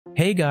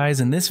Hey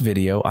guys, in this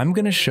video, I'm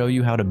going to show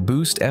you how to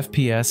boost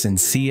FPS in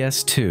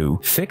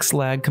CS2, fix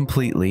lag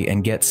completely,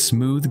 and get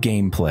smooth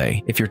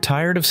gameplay. If you're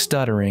tired of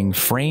stuttering,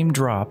 frame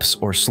drops,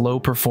 or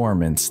slow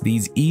performance,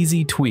 these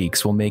easy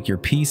tweaks will make your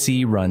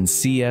PC run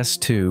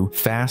CS2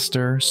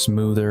 faster,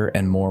 smoother,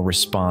 and more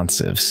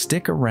responsive.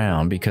 Stick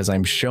around because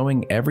I'm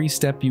showing every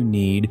step you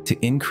need to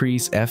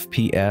increase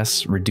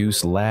FPS,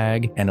 reduce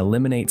lag, and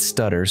eliminate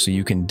stutter so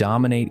you can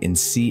dominate in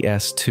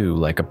CS2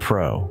 like a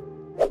pro.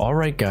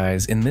 Alright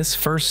guys, in this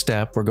first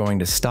step we're going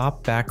to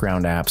stop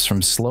background apps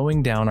from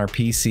slowing down our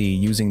PC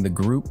using the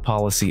Group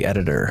Policy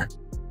Editor.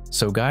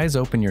 So guys,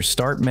 open your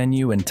Start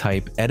menu and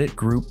type Edit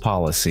Group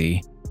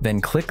Policy, then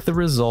click the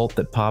result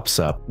that pops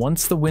up.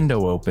 Once the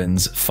window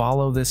opens,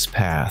 follow this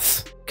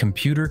path: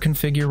 Computer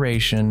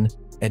Configuration,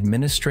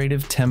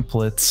 Administrative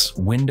Templates,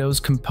 Windows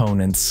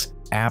Components,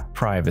 App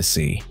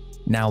Privacy.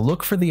 Now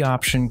look for the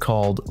option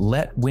called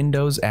Let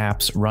Windows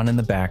Apps Run in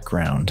the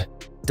Background.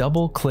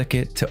 Double-click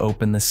it to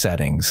open the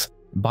settings.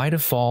 By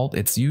default,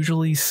 it's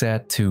usually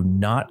set to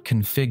Not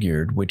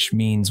Configured, which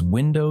means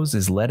Windows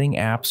is letting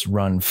apps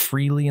run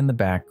freely in the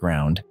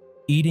background,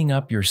 eating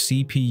up your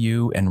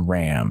CPU and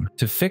RAM.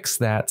 To fix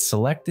that,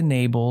 select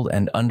Enabled,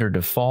 and under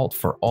Default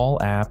for all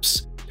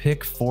apps,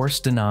 pick Force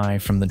Deny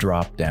from the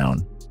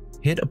drop-down.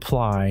 Hit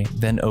Apply,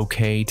 then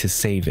OK to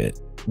save it.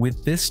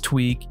 With this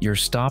tweak, you're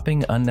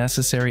stopping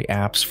unnecessary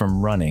apps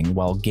from running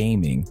while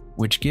gaming,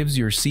 which gives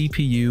your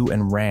CPU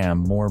and RAM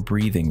more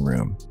breathing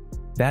room.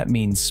 That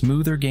means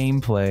smoother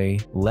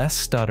gameplay, less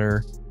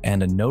stutter,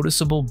 and a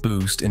noticeable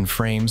boost in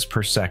frames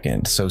per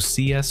second, so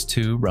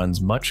CS2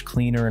 runs much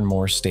cleaner and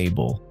more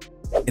stable.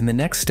 In the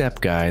next step,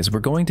 guys, we're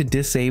going to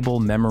disable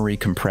memory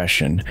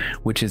compression,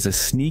 which is a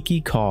sneaky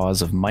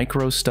cause of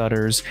micro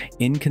stutters,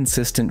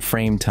 inconsistent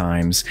frame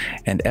times,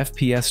 and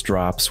FPS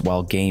drops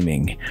while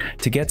gaming.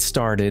 To get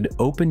started,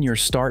 open your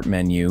Start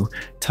menu,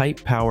 type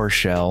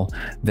PowerShell,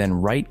 then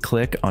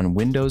right-click on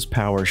Windows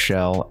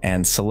PowerShell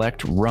and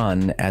select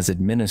Run as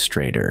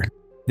administrator.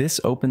 This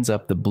opens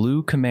up the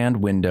blue command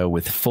window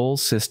with full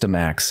system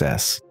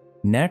access.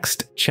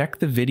 Next, check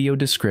the video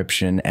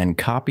description and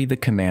copy the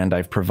command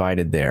I've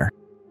provided there.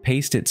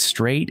 Paste it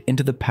straight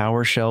into the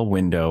PowerShell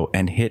window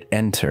and hit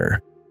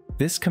Enter.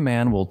 This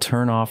command will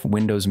turn off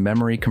Windows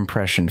memory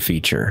compression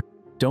feature.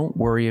 Don't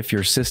worry if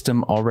your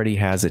system already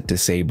has it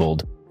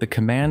disabled. The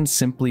command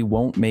simply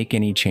won't make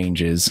any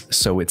changes,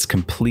 so it's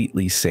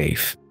completely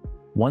safe.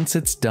 Once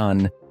it's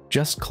done,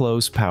 just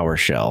close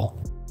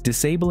PowerShell.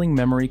 Disabling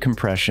memory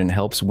compression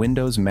helps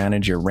Windows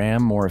manage your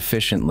RAM more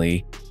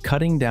efficiently,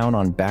 cutting down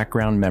on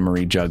background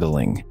memory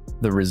juggling.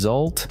 The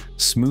result?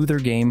 Smoother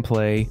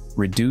gameplay,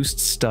 reduced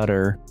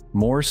stutter,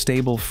 more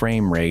stable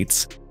frame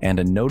rates, and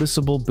a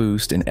noticeable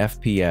boost in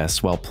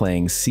FPS while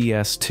playing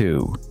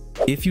CS2.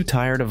 If you're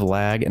tired of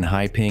lag and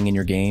high ping in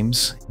your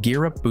games,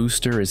 GearUp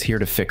Booster is here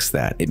to fix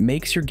that. It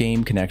makes your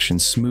game connection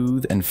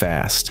smooth and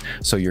fast,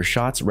 so your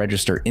shots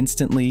register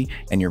instantly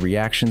and your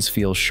reactions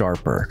feel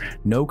sharper.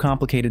 No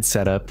complicated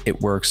setup, it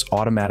works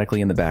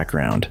automatically in the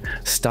background.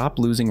 Stop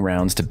losing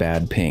rounds to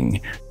bad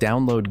ping.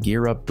 Download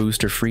GearUp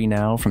Booster free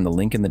now from the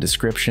link in the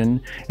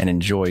description and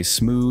enjoy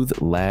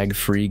smooth,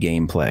 lag-free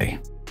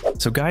gameplay.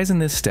 So guys, in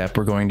this step,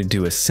 we're going to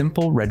do a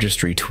simple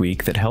registry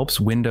tweak that helps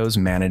Windows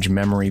manage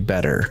memory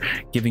better,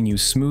 giving you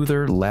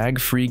smoother,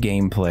 lag-free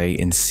gameplay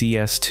in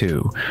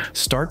CS2.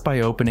 Start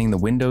by opening the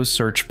Windows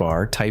search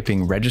bar,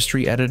 typing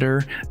Registry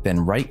Editor, then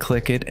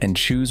right-click it and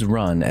choose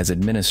Run as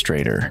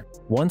administrator.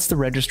 Once the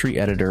registry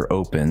editor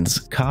opens,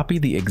 copy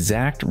the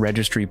exact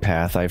registry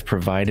path I've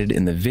provided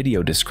in the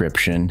video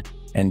description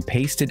and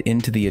paste it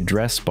into the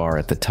address bar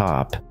at the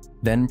top,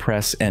 then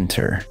press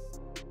Enter.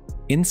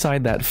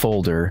 Inside that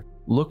folder,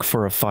 look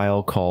for a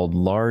file called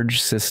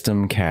Large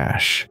System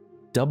Cache.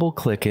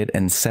 Double-click it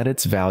and set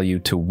its value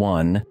to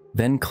 1,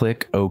 then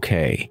click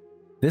OK.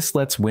 This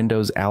lets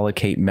Windows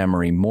allocate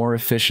memory more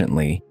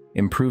efficiently,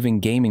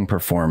 improving gaming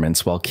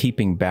performance while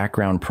keeping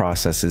background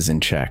processes in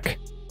check.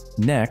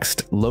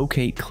 Next,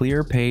 locate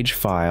Clear Page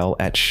File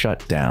at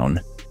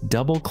Shutdown.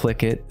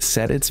 Double-click it,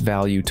 set its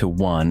value to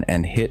 1,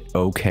 and hit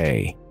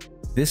OK.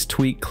 This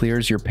tweak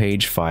clears your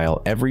page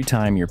file every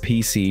time your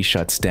PC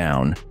shuts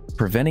down,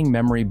 preventing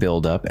memory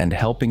buildup and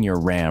helping your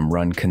RAM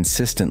run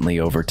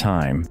consistently over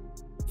time.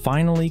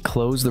 Finally,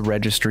 close the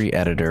registry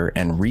editor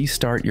and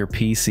restart your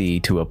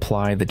PC to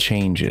apply the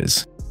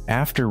changes.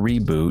 After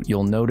reboot,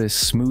 you'll notice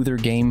smoother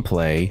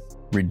gameplay,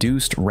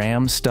 reduced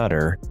RAM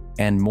stutter,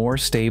 and more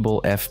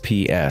stable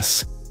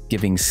FPS,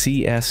 giving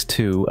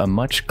CS2 a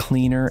much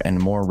cleaner and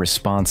more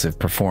responsive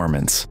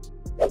performance.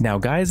 Now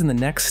guys, in the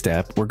next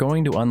step, we're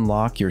going to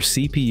unlock your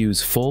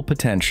CPU's full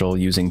potential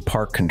using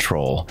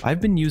ParkControl. I've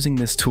been using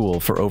this tool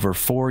for over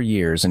 4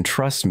 years, and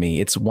trust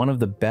me, it's one of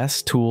the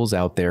best tools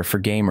out there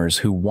for gamers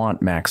who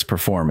want max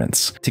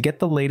performance. To get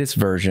the latest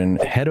version,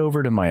 head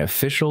over to my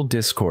official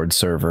Discord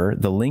server,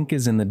 the link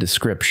is in the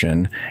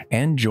description,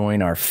 and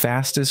join our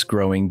fastest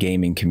growing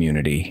gaming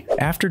community.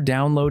 After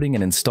downloading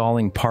and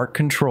installing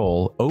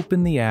ParkControl,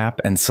 open the app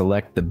and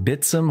select the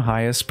Bitsum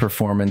highest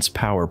performance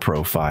power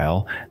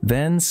profile,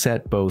 then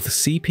set both both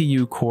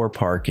CPU core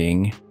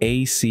parking,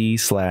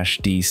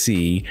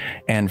 AC/DC,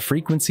 and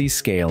frequency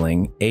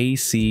scaling,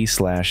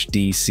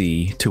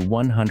 AC/DC, to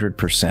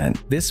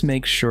 100%. This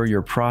makes sure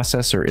your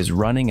processor is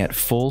running at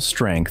full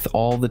strength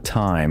all the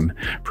time,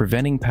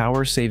 preventing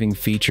power-saving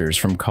features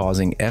from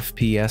causing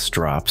FPS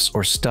drops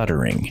or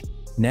stuttering.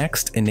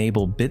 Next,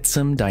 enable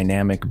Bitsum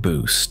Dynamic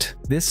Boost.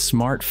 This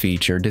smart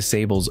feature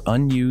disables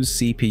unused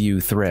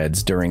CPU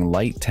threads during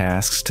light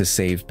tasks to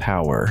save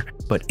power,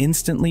 but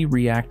instantly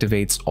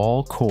reactivates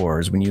all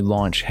cores when you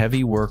launch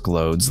heavy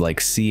workloads like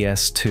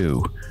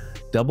CS2.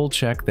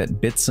 Double-check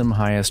that Bitsum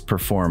Highest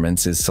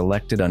Performance is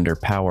selected under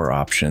Power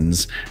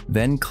Options,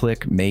 then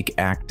click Make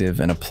Active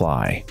and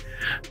apply.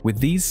 With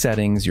these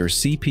settings, your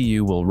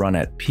CPU will run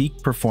at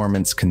peak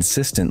performance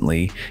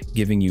consistently,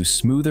 giving you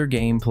smoother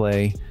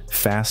gameplay,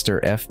 faster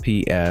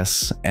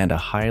FPS, and a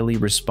highly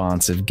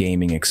responsive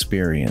gaming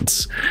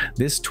experience.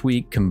 This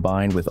tweak,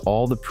 combined with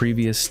all the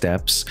previous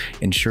steps,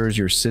 ensures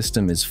your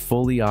system is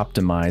fully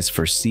optimized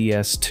for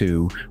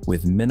CS2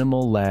 with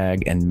minimal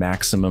lag and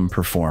maximum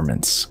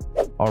performance.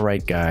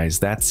 Alright guys,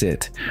 that's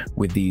it.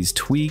 With these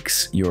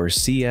tweaks, your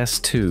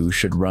CS2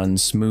 should run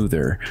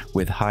smoother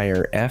with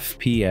higher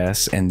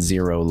FPS and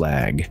zero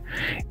lag.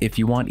 If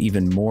you want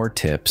even more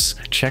tips,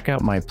 check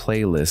out my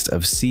playlist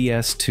of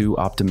CS2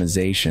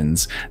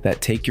 optimizations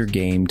that take your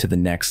game to the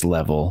next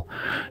level.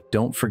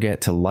 Don't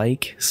forget to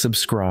like,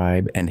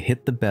 subscribe, and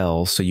hit the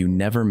bell so you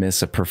never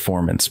miss a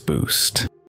performance boost.